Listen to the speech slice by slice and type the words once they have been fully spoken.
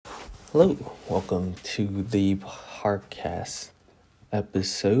Hello, welcome to the podcast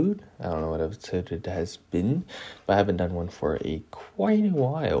episode. I don't know what episode it has been, but I haven't done one for quite a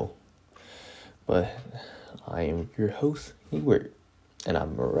while. But I am your host, Ewert, and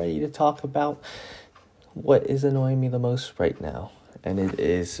I'm ready to talk about what is annoying me the most right now, and it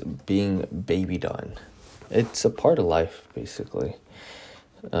is being babied on. It's a part of life, basically.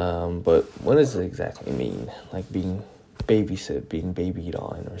 But what does it exactly mean? Like being babysit, being babied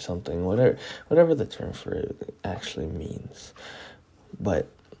on or something, whatever the term for it actually means. But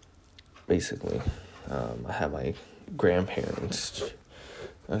basically, I have my grandparents.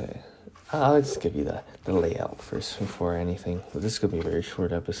 Okay, I'll just give you the layout first before anything. But this is going to be a very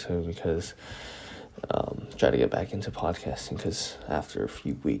short episode because try to get back into podcasting because after a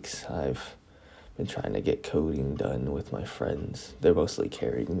few weeks, I've been trying to get coding done with my friends. They're mostly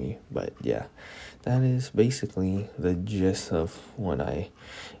carrying me, but yeah, that is basically the gist of what I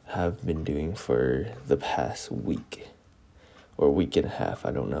have been doing for the past week or week and a half.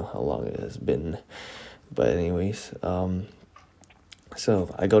 I don't know how long it has been, but anyways,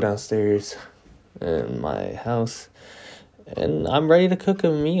 so I go downstairs in my house and I'm ready to cook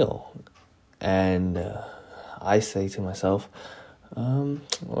a meal, and I say to myself,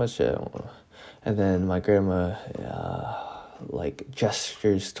 what should I? And then my grandma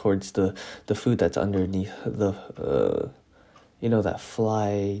gestures towards the food that's underneath the that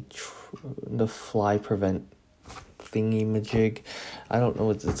the fly prevent thingy majig. I don't know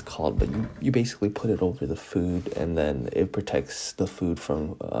what it's called, but you basically put it over the food and then it protects the food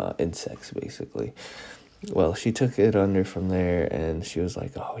from insects basically. Well, she took it under from there and she was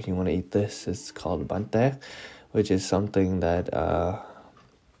like, "Oh, you want to eat this? It's called bante," which is something that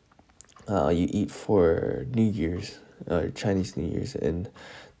you eat for New Year's, or Chinese New Year's in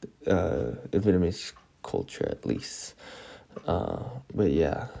Vietnamese culture at least. But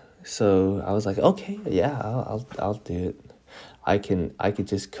yeah, so I was like, okay, yeah, I'll do it. I could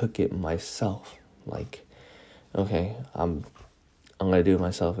just cook it myself. Like, okay, I'm gonna do it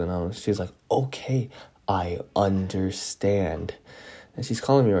myself. And she's like, okay, I understand. And she's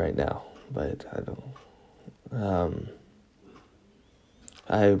calling me right now, but I don't.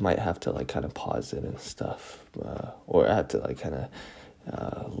 I might have to kind of pause it and stuff, or I have to kind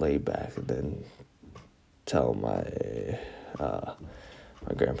of lay back and then tell my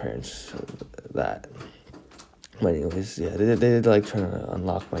grandparents that. But anyways, yeah, they trying to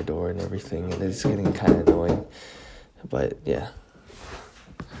unlock my door and everything, and it's getting kind of annoying. But yeah,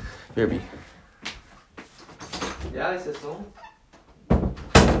 Kirby. Yeah, it's so.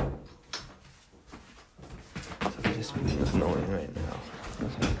 So they're just being annoying right now.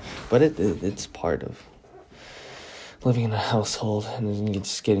 Okay. But it's part of living in a household and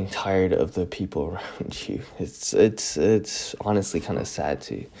just getting tired of the people around you. It's honestly kind of sad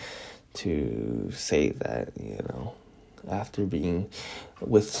to say that, after being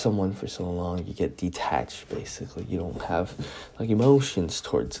with someone for so long, you get detached basically. You don't have emotions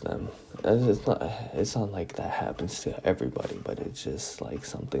towards them. It's not like that happens to everybody, but it's just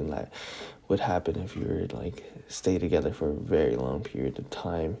something that would happen if you were stay together for a very long period of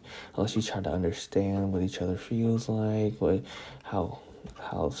time, unless you try to understand what each other feels like, how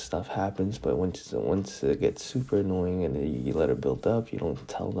stuff happens. But once it gets super annoying and you let it build up, you don't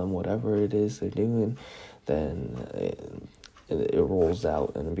tell them whatever it is they're doing, then it rolls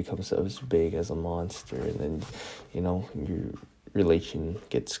out and it becomes as big as a monster, and then your relation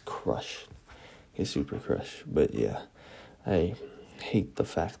gets super crushed. But yeah, I hate the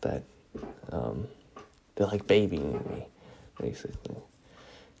fact that they're babying me basically,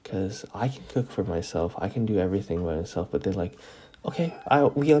 because I can cook for myself, I can do everything by myself, but they're like, okay,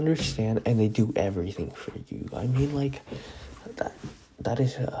 we understand, and they do everything for you. I mean, that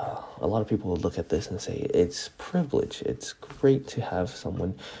is a lot of people would look at this and say it's privilege. It's great to have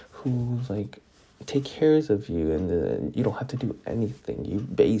someone who take cares of you, and you don't have to do anything. You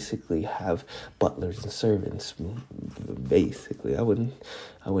basically have butlers and servants. Basically, I wouldn't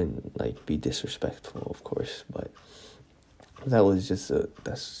be disrespectful, of course, but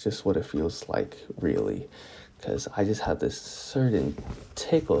that's just what it feels like, really, because I just have this certain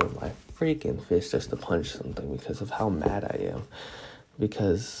tickle in my freaking fist just to punch something because of how mad I am.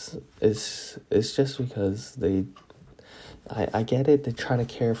 Because it's just because I get it, they're trying to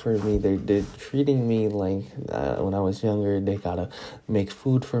care for me, they're treating me like when I was younger, they gotta make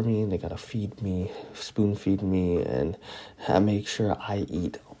food for me, and they gotta feed me, spoon feed me, and make sure I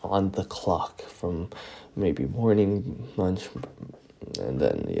eat on the clock from maybe morning, lunch, and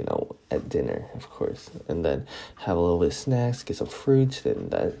then, at dinner, of course, and then have a little bit of snacks, get some fruits,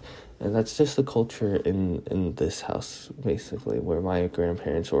 and that's just the culture in this house, basically, where my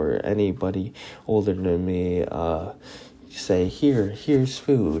grandparents or anybody older than me say, here's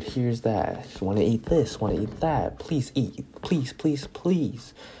food, here's that, want to eat this, want to eat that, please eat, please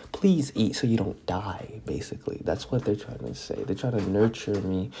eat so you don't die, basically. That's what they're trying to say. They're trying to nurture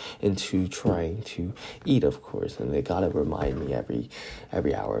me into trying to eat, of course, and they gotta remind me every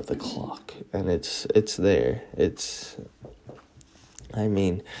hour of the clock, and it's there.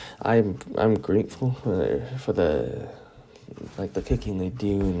 I'm grateful for the cooking they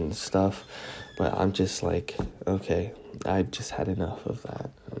do and stuff, but I'm just like, okay, I've just had enough of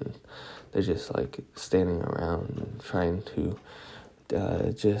that. And they're just like standing around and trying to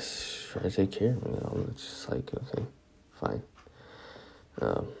just try to take care of me. It's just like, okay, fine.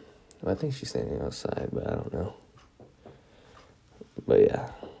 I think she's standing outside, but I don't know. But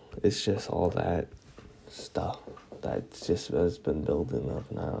yeah, it's just all that stuff has been building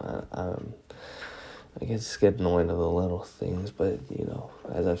up now. I guess get annoyed of the little things, but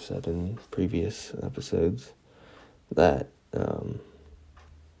as I've said in previous episodes, that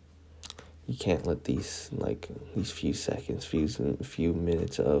you can't let these few seconds, few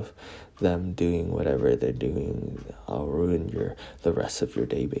minutes of them doing whatever they're doing ruin the rest of your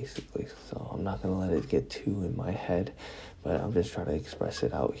day, basically. So I'm not gonna let it get too in my head, but I'm just trying to express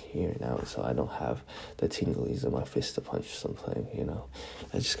it out here now, so I don't have the tinglies in my fist to punch something.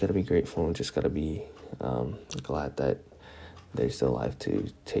 I just gotta be grateful and just gotta be glad that they're still alive to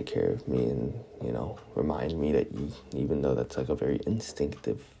take care of me and remind me that even though that's like a very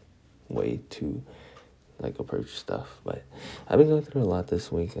instinctive way to approach stuff, but I've been going through a lot this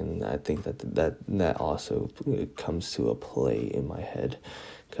week, and I think that also comes to a play in my head,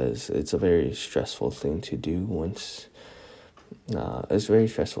 because it's a very stressful thing to do once. It's a very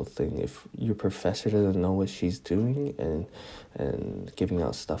stressful thing if your professor doesn't know what she's doing and giving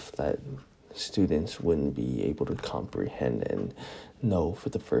out stuff that students wouldn't be able to comprehend and know for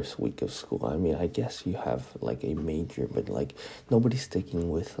the first week of school. I mean, I guess you have a major, but nobody's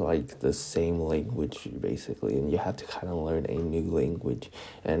sticking with the same language, basically, and you have to kind of learn a new language,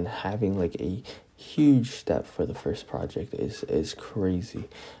 and having a huge step for the first project is crazy.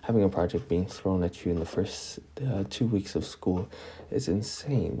 Having a project being thrown at you in the first 2 weeks of school is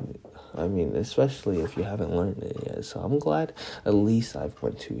insane. I mean, especially if you haven't learned it yet. So I'm glad at least I've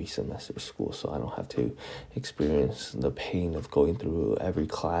went 2 semesters of school, so I don't have to experience the pain of going through every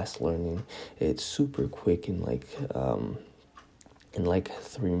class, learning it super quick in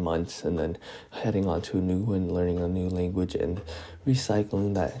 3 months, and then heading on to a new one, learning a new language, and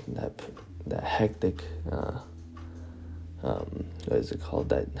recycling that hectic what is it called,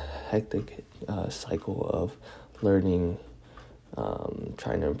 that hectic cycle of learning,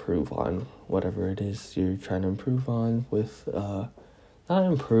 trying to improve on whatever it is you're trying to improve on with, not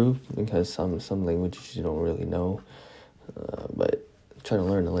improve, because some languages you don't really know, but try to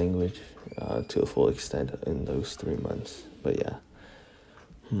learn a language to a full extent in those 3 months. But yeah,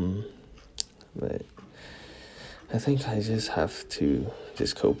 but I think I just have to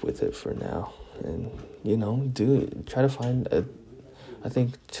just cope with it for now, and try to find a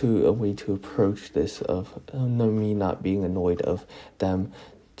way to approach this of me not being annoyed of them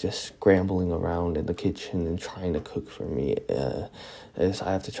just scrambling around in the kitchen and trying to cook for me, is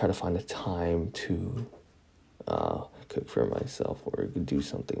I have to try to find a time to cook for myself or do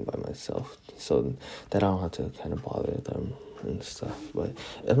something by myself, so that I don't have to kind of bother them and stuff. But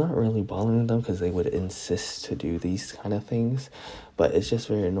I'm not really bothering them because they would insist to do these kind of things, but it's just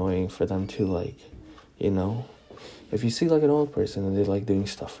very annoying for them to if you see an old person and they're doing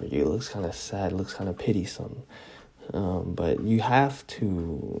stuff for you, it looks kind of sad, looks kind of pitiful. But you have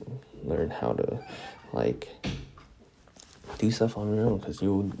to learn how to do stuff on your own, because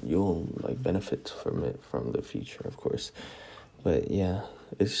you'll benefit from it from the future, of course. But yeah,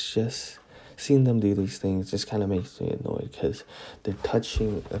 it's just seeing them do these things just kind of makes me annoyed, because they're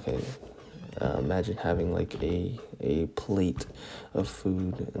touching. Okay, imagine having a plate of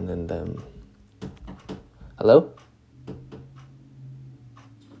food and then them. Hello?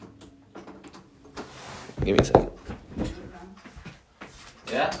 Give me a second.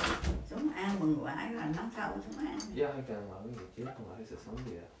 Yeah? Xuống ăn mừng quả là nó câu xuống ăn. Yeah, I can allow you to get one. It's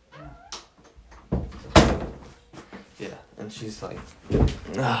something. Yeah, and she's like,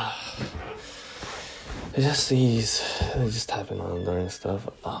 they just tapping on the door and stuff.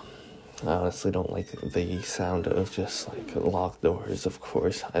 I honestly don't like the sound of just locked doors, of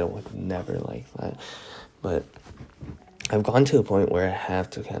course. I would never like that. But I've gone to a point where I have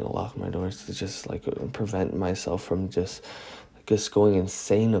to kind of lock my doors to just prevent myself from just just going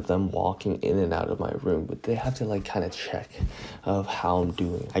insane of them walking in and out of my room, but they have to like kind of check of how I'm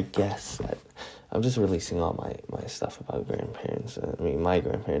doing. I guess that I'm just releasing all my stuff about grandparents. I mean, my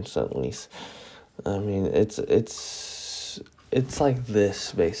grandparents at least. I mean, it's like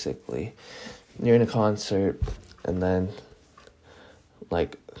this basically. You're in a concert, and then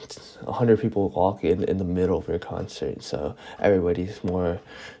like 100 people walk in the middle of your concert, so everybody's more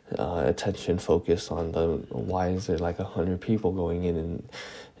attention focused on why is there like 100 people going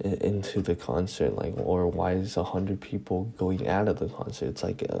into the concert, like, or why is 100 people going out of the concert. It's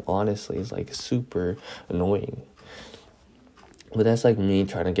like, honestly, it's like super annoying. But that's like me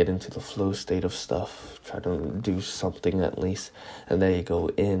trying to get into the flow state of stuff, try to do something at least, and then you go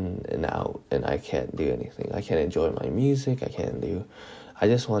in and out, and I can't do anything. I can't enjoy my music. I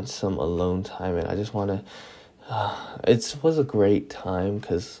just want some alone time, and I just want to. It was a great time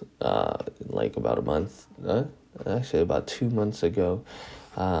because, like about about 2 months ago,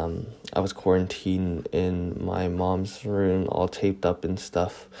 I was quarantined in my mom's room, all taped up and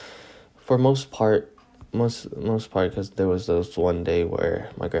stuff. For most part, because there was those one day where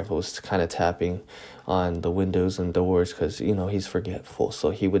my grandpa was kind of tapping on the windows and doors, because he's forgetful,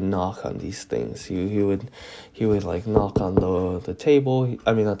 so he would knock on these things. He would like knock on the table.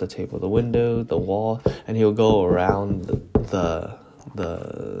 I mean, not the table, the window, the wall, and he would go around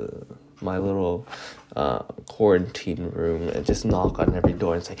my little quarantine room and just knock on every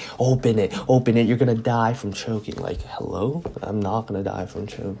door and say, open it, you're gonna die from choking. Like, hello, I'm not gonna die from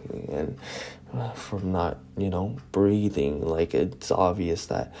choking and from not breathing. Like, it's obvious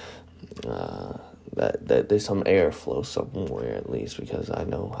that that there's some airflow somewhere, at least, because I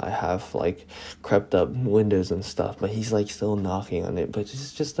know I have like crept up windows and stuff, but he's like still knocking on it. But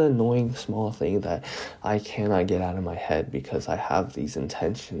it's just an annoying small thing that I cannot get out of my head, because I have these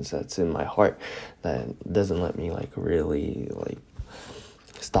intentions that's in my heart that doesn't let me like really like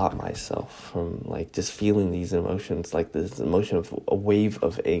stop myself from like just feeling these emotions, like this emotion of a wave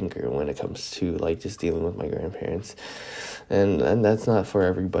of anger when it comes to like just dealing with my grandparents. And that's not for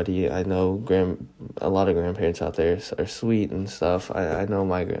everybody. I know a lot of grandparents out there are sweet and stuff. I know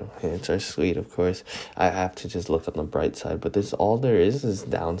my grandparents are sweet, of course. I have to just look on the bright side, but there is this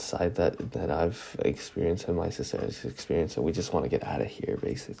downside that I've experienced and my sister has experienced, and we just want to get out of here,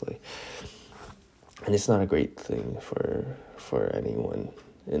 basically. And it's not a great thing for anyone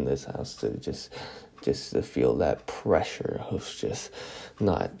in this house to just to feel that pressure of just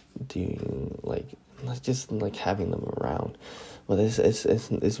not doing just having them around. But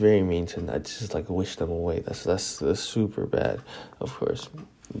it's very mean to not just like wish them away. That's super bad, of course.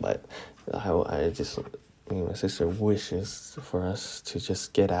 But I just, my sister wishes for us to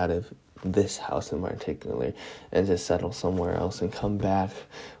just get out of this house in particular and just settle somewhere else and come back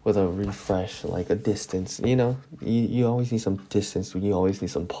with a refresh, like a distance. You always need some distance. You always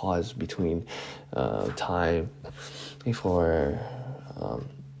need some pause between time before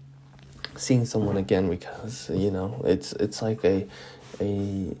seeing someone again, because it's like a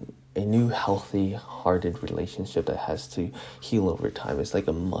new healthy hearted relationship that has to heal over time. It's like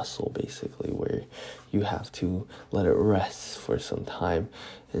a muscle, basically, where you have to let it rest for some time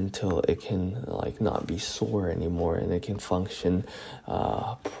until it can like not be sore anymore and it can function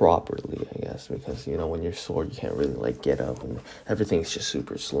properly, I guess, because when you're sore you can't really like get up and everything's just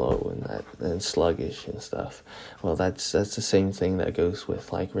super slow and sluggish and stuff. Well, that's the same thing that goes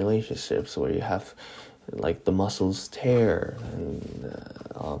with like relationships, where you have like the muscles tear and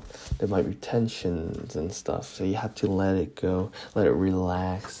there might be tensions and stuff, so you have to let it go, let it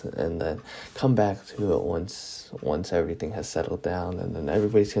relax, and then come back to it once everything has settled down, and then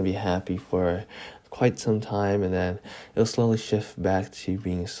everybody's gonna be happy for quite some time, and then it'll slowly shift back to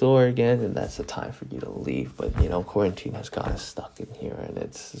being sore again, and that's the time for you to leave. But quarantine has got us stuck in here, and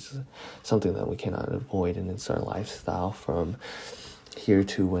it's something that we cannot avoid, and it's our lifestyle from here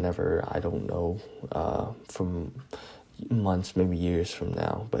to whenever, I don't know, from months, maybe years from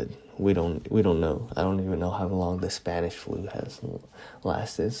now, but we don't know. I don't even know how long the Spanish flu has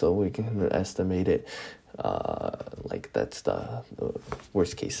lasted, so we can estimate it like that's the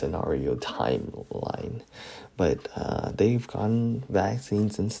worst case scenario timeline. But they've gotten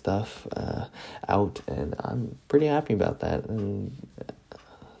vaccines and stuff out, and I'm pretty happy about that. And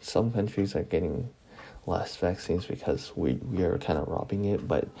some countries are getting less vaccines because we are kind of robbing it,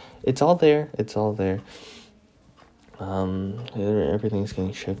 but it's all there. Everything's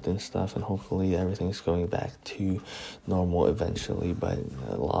getting shipped and stuff, and hopefully everything's going back to normal eventually. But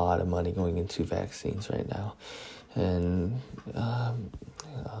a lot of money going into vaccines right now, and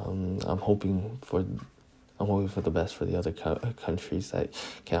I'm hoping for I'm hoping for the best for the other countries that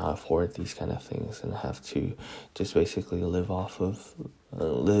cannot afford these kind of things and have to just basically live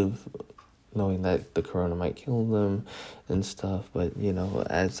knowing that the corona might kill them and stuff. But,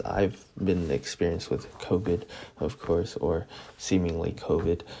 as I've been experienced with COVID, of course, or seemingly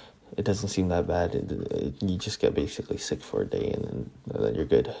COVID, it doesn't seem that bad. You just get basically sick for a day and then you're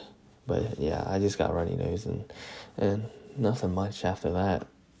good. But, yeah, I just got runny nose and nothing much after that.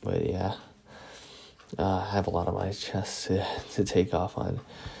 But, yeah, I have a lot of my chest to take off on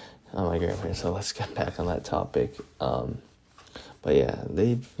my grandparents, so let's get back on that topic. But yeah,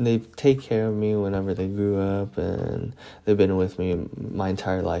 they take care of me whenever they grew up, and they've been with me my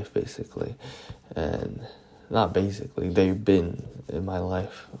entire life, basically. And not basically, they've been in my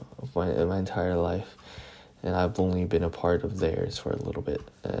life, in my entire life, and I've only been a part of theirs for a little bit.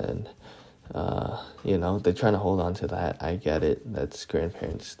 And they're trying to hold on to that. I get it. That's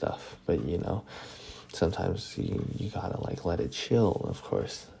grandparent stuff. But sometimes you gotta let it chill, of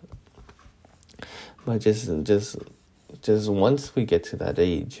course. But just once we get to that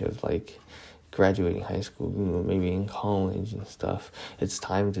age of graduating high school, maybe in college and stuff, it's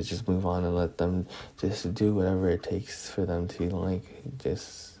time to just move on and let them just do whatever it takes for them to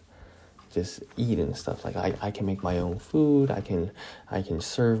just eat and stuff. I can make my own food, I can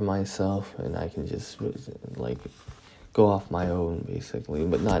serve myself, and I can just go off my own, basically,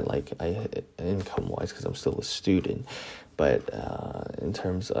 but not income wise, because I'm still a student, but in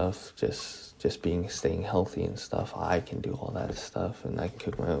terms of just staying healthy and stuff, I can do all that stuff, and I can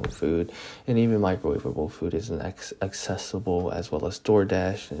cook my own food, and even microwavable food isn't accessible, as well as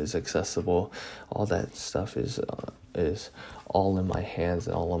DoorDash is accessible. All that stuff is all in my hands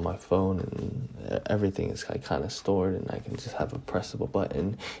and all on my phone, and everything is kind of stored, and I can just have a pressable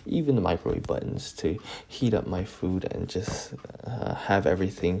button, even the microwave buttons, to heat up my food and just have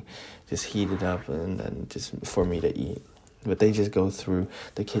everything just heated up and then just for me to eat. But they just go through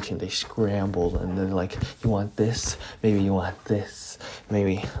the kitchen, they scramble, and they're like, you want this? Maybe you want this.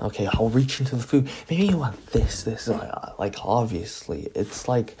 Maybe, okay, I'll reach into the food. Maybe you want this. Obviously, it's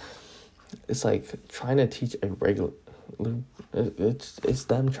like trying to teach a regular... It's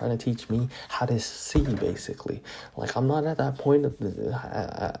them trying to teach me how to see, basically. I'm not at that point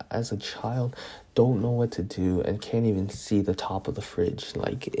as a child, don't know what to do, and can't even see the top of the fridge.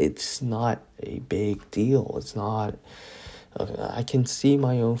 It's not a big deal. It's not... I can see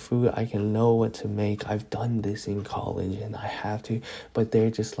my own food. I can know what to make. I've done this in college and I have to. But they're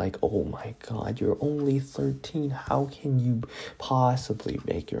just like, oh my God, you're only 13. How can you possibly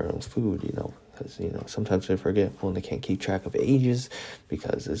make your own food, Because, sometimes they're forgetful and they can't keep track of ages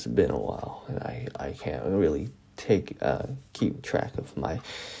because it's been a while. And I can't really keep track of my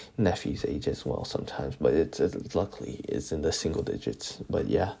nephew's age as well sometimes. But it's luckily it's in the single digits. But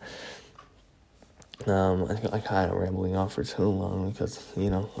yeah. I kind of rambling on for too long because,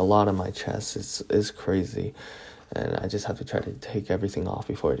 a lot of my chest is crazy, and I just have to try to take everything off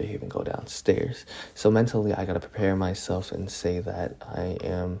before they even go downstairs. So mentally, I got to prepare myself and say that I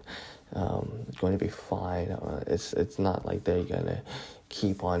am going to be fine. It's not like they're going to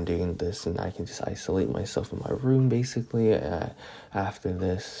keep on doing this and I can just isolate myself in my room, basically, after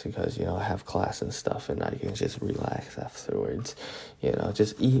this, because, I have class and stuff, and I can just relax afterwards,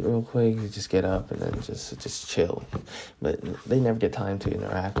 just eat real quick, just get up, and then just chill. But they never get time to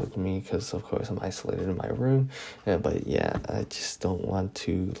interact with me, because, of course, I'm isolated in my room, but, yeah, I just don't want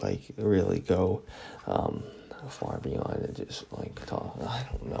to, really go, far beyond it, just talk, I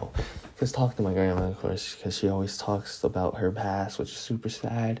don't know, just talk to my grandma, of course, because she always talks about her past, which is super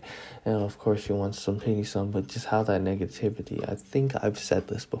sad, and of course she wants some pity, but just how that negativity, I think I've said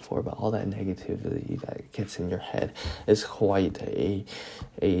this before, but all that negativity that gets in your head is quite a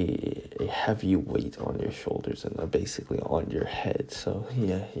heavy weight on your shoulders and basically on your head. So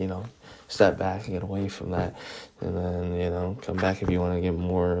yeah, step back and get away from that, and then come back if you want to get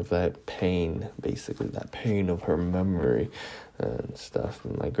more of that pain, basically that pain of her memory and stuff.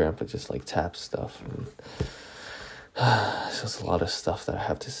 And my grandpa just taps stuff, and it's just a lot of stuff that I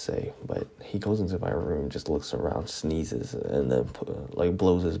have to say. But he goes into my room, just looks around, sneezes, and then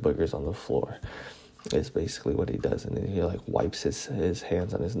blows his boogers on the floor. It's basically what he does, and then he wipes his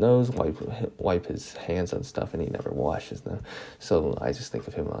hands on his nose, wipe his hands on stuff, and he never washes them. So I just think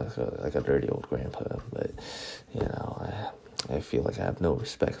of him like a dirty old grandpa. But I feel like I have no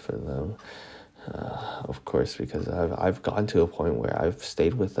respect for them, of course, because I've gotten to a point where I've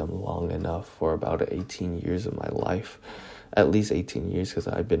stayed with them long enough for about 18 years of my life, at least 18 years, because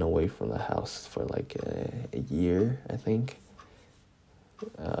I've been away from the house for a year, I think,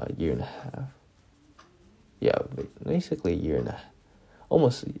 a year and a half. Yeah, basically a year and a half,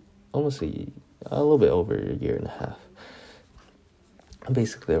 almost a a little bit over a year and a half.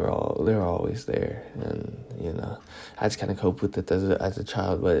 Basically they're always there, and I just kind of cope with it as a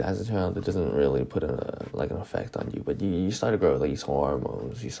child. But as a child, it doesn't really put an effect on you. But you start to grow these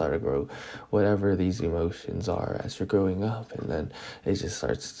hormones, you start to grow whatever these emotions are as you're growing up, and then it just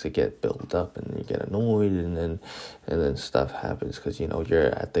starts to get built up, and you get annoyed, and then stuff happens because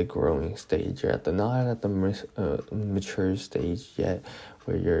you're at the growing stage. You're not at the mature stage yet,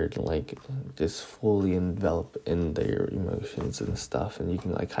 where you're just fully enveloped in their emotions and stuff, and you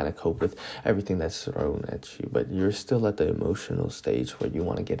can kind of cope with everything that's thrown at you. But you're still at the emotional stage where you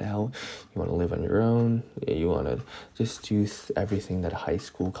want to get out, you want to live on your own, you want to just do everything that a high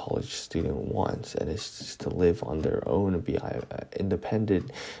school, college student wants, and it's just to live on their own and be independent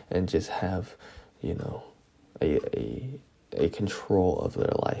and just have a control of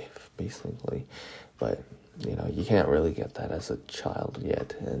their life, basically. But you can't really get that as a child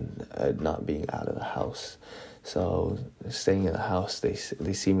yet, and not being out of the house. So staying in the house, they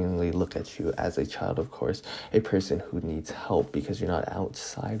seemingly look at you as a child, of course, a person who needs help because you're not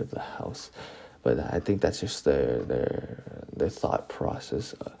outside of the house. But I think that's just their thought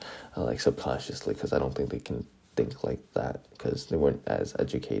process, subconsciously, because I don't think they can think like that because they weren't as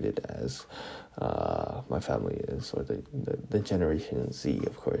educated as my family is, or the Generation Z,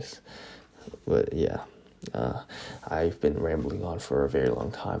 of course. But yeah. I've been rambling on for a very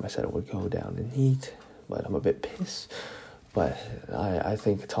long time. I said I would go down and eat, but I'm a bit pissed. But I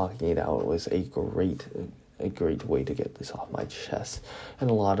think talking it out was a great way to get this off my chest.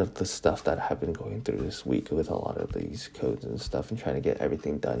 And a lot of the stuff that I've been going through this week with a lot of these codes and stuff, and trying to get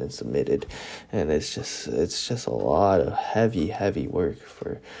everything done and submitted. And it's just a lot of heavy work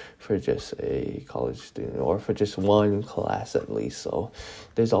for just a college student, or for just one class at least. So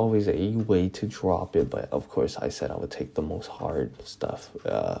there's always a way to drop it, but of course I said I would take the most hard stuff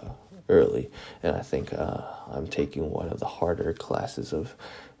early, and I think I'm taking one of the harder classes of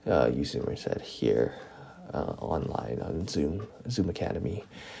using Merced here online on Zoom Academy.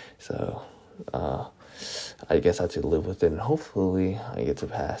 So I guess I have to live with it, and hopefully I get to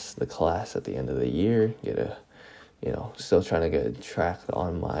pass the class at the end of the year, still trying to get tracked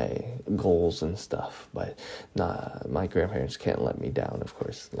on my goals and stuff, but my grandparents can't let me down, of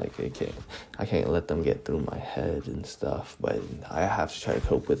course. I can't let them get through my head and stuff, but I have to try to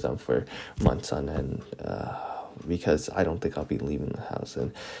cope with them for months on end, because I don't think I'll be leaving the house,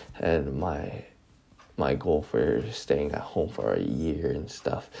 and my goal for staying at home for a year and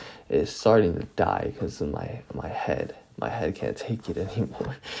stuff is starting to die because of my head. My head can't take it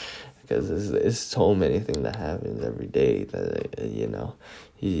anymore. Because there's so many things that happens every day that,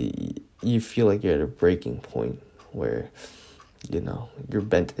 you feel like you're at a breaking point where, you're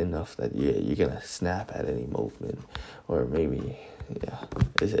bent enough that you're going to snap at any moment. Or maybe,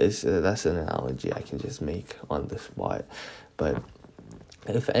 that's an analogy I can just make on the spot. But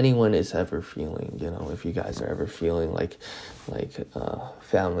if anyone is ever feeling, if you guys are ever feeling like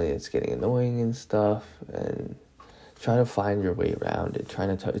family is getting annoying and stuff, and try to find your way around it. Try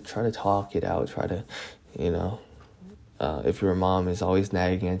to talk it out. Try to, if your mom is always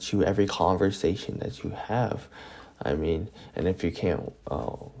nagging at you every conversation that you have, and if you can't,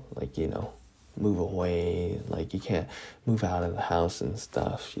 move away, you can't move out of the house and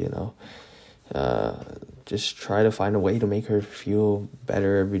stuff, just try to find a way to make her feel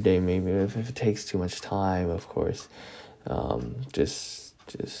better every day. Maybe if it takes too much time, of course, just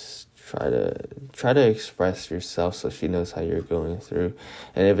try to express yourself so she knows how you're going through.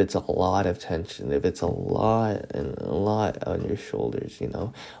 And if it's a lot of tension, if it's a lot on your shoulders,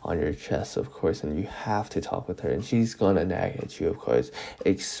 on your chest, of course, and you have to talk with her, and she's gonna nag at you, of course,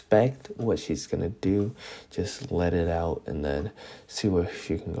 expect what she's gonna do. Just let it out, and then see where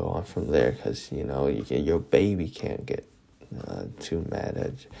she can go on from there. Because your baby can't get too mad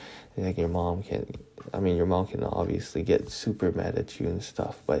at you. Your mom can. Your mom can obviously get super mad at you and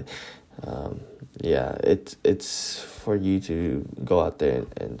stuff, but it's for you to go out there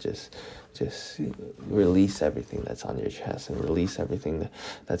and just release everything that's on your chest, and release everything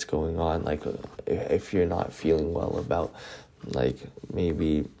that's going on. If you're not feeling well about,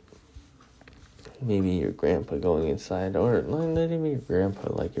 maybe your grandpa going inside, or not even your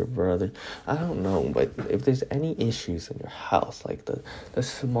grandpa, your brother, I don't know. But if there's any issues in your house, the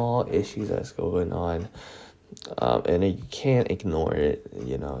small issues that's going on, and you can't ignore it,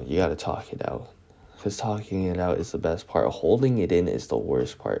 you gotta talk it out. Because talking it out is the best part. Holding it in is the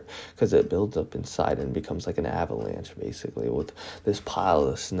worst part, because it builds up inside and becomes like an avalanche, basically, with this pile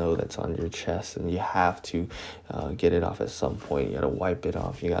of snow that's on your chest, and you have to get it off at some point. You gotta wipe it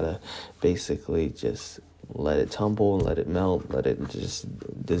off. You gotta basically just let it tumble, let it melt, let it just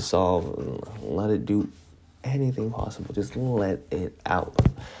dissolve, let it do anything possible. Just let it out.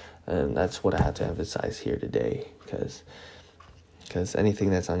 And that's what I have to emphasize here today, because anything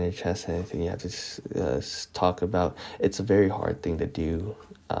that's on your chest, anything you have to talk about, it's a very hard thing to do.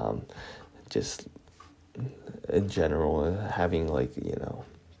 Just in general, having like,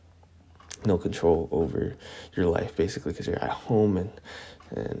 no control over your life, basically, because you're at home, and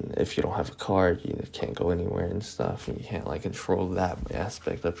if you don't have a car, you can't go anywhere and stuff, and you can't like control that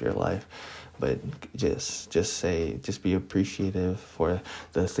aspect of your life. But just be appreciative for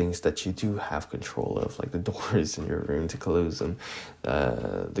the things that you do have control of, like the doors in your room to close them,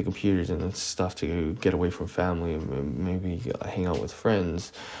 the computers and stuff to get away from family, maybe hang out with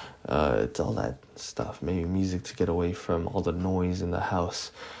friends. It's all that stuff. Maybe music to get away from all the noise in the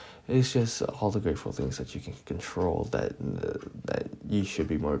house. It's just all the grateful things that you can control that you should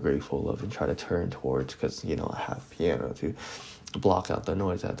be more grateful of and try to turn towards, because, I have piano to block out the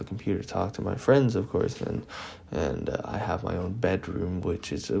noise. I have the computer to talk to my friends, of course, and I have my own bedroom,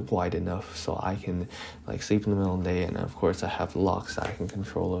 which is wide enough so I can like sleep in the middle of the day, and of course I have locks that I can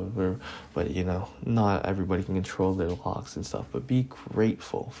control over, but not everybody can control their locks and stuff. But be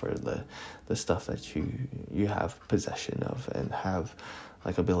grateful for the stuff that you have possession of and have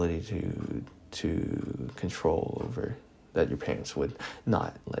like ability to control over, that your parents would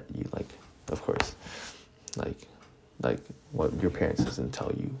not let you, like, of course, like what your parents doesn't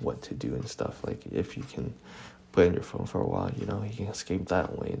tell you what to do and stuff. Like if you can put in your phone for a while, you can escape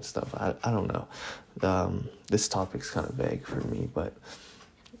that way and stuff. I don't know. This topic's kind of vague for me, but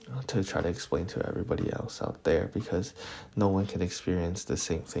to try to explain to everybody else out there, because no one can experience the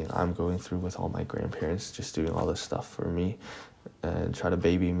same thing I'm going through with all my grandparents just doing all this stuff for me and try to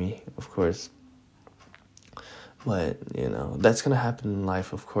baby me, of course. But that's gonna happen in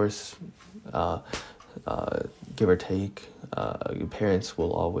life, of course. Give or take, your parents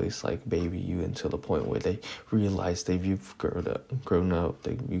will always like baby you until the point where they realize you've grown up,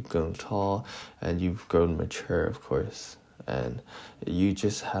 you've grown tall, and you've grown mature, of course. And you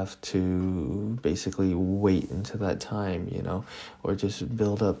just have to basically wait until that time, or just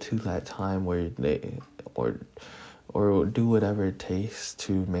build up to that time where or do whatever it takes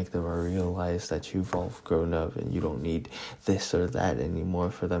to make them realize that you've all grown up and you don't need this or that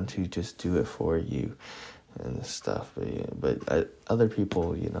anymore for them to just do it for you and stuff. But other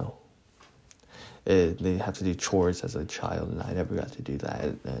people, they have to do chores as a child, and I never got to do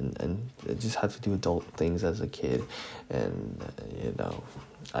that, and I just have to do adult things as a kid, and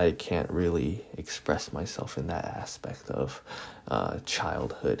I can't really express myself in that aspect of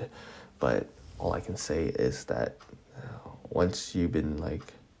childhood. But all I can say is that once you've been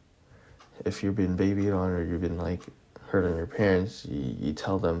like, if you've been babied on or you've been like hurt on your parents, you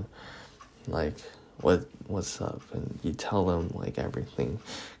tell them like what's up, and you tell them like everything,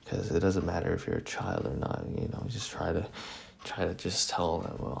 because it doesn't matter if you're a child or not. Just try to just tell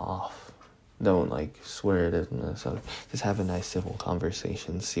them off. Don't like swear at them. So just have a nice civil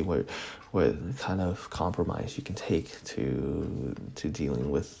conversation. See what kind of compromise you can take to dealing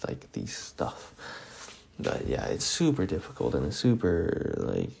with like these stuff. But yeah, it's super difficult and it's super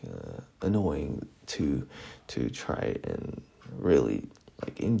like annoying to try and really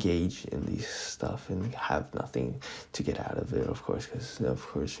like engage in these stuff and have nothing to get out of it, of course, because of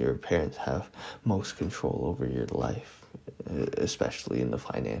course your parents have most control over your life, especially in the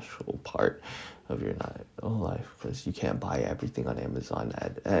financial part of your life, because you can't buy everything on Amazon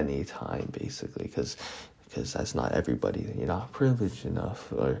at any time, basically, because that's not everybody. You're not privileged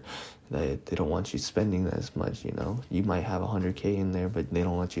enough, or they don't want you spending as much. You might have $100K in there, but they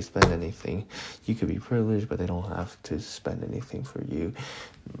don't let you spend anything. You could be privileged, but they don't have to spend anything for you.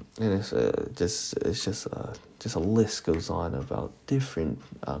 And it's just a list goes on about different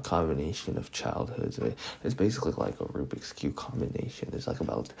combination of childhoods. It's basically like a Rubik's Cube combination. There's like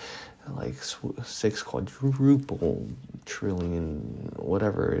about like 6 quadruple trillion,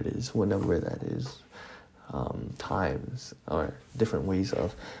 whatever it is, what number that is, times, or different ways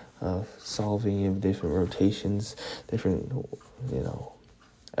of solving, different rotations, different,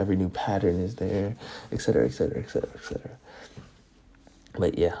 every new pattern is there, etc., etc., etc., etc.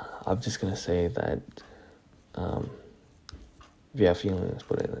 But yeah, I'm just gonna say that if you have feelings,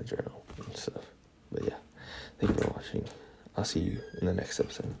 put it in a journal and stuff. But yeah, thank you for watching. I'll see you in the next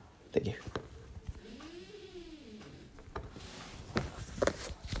episode. Thank you.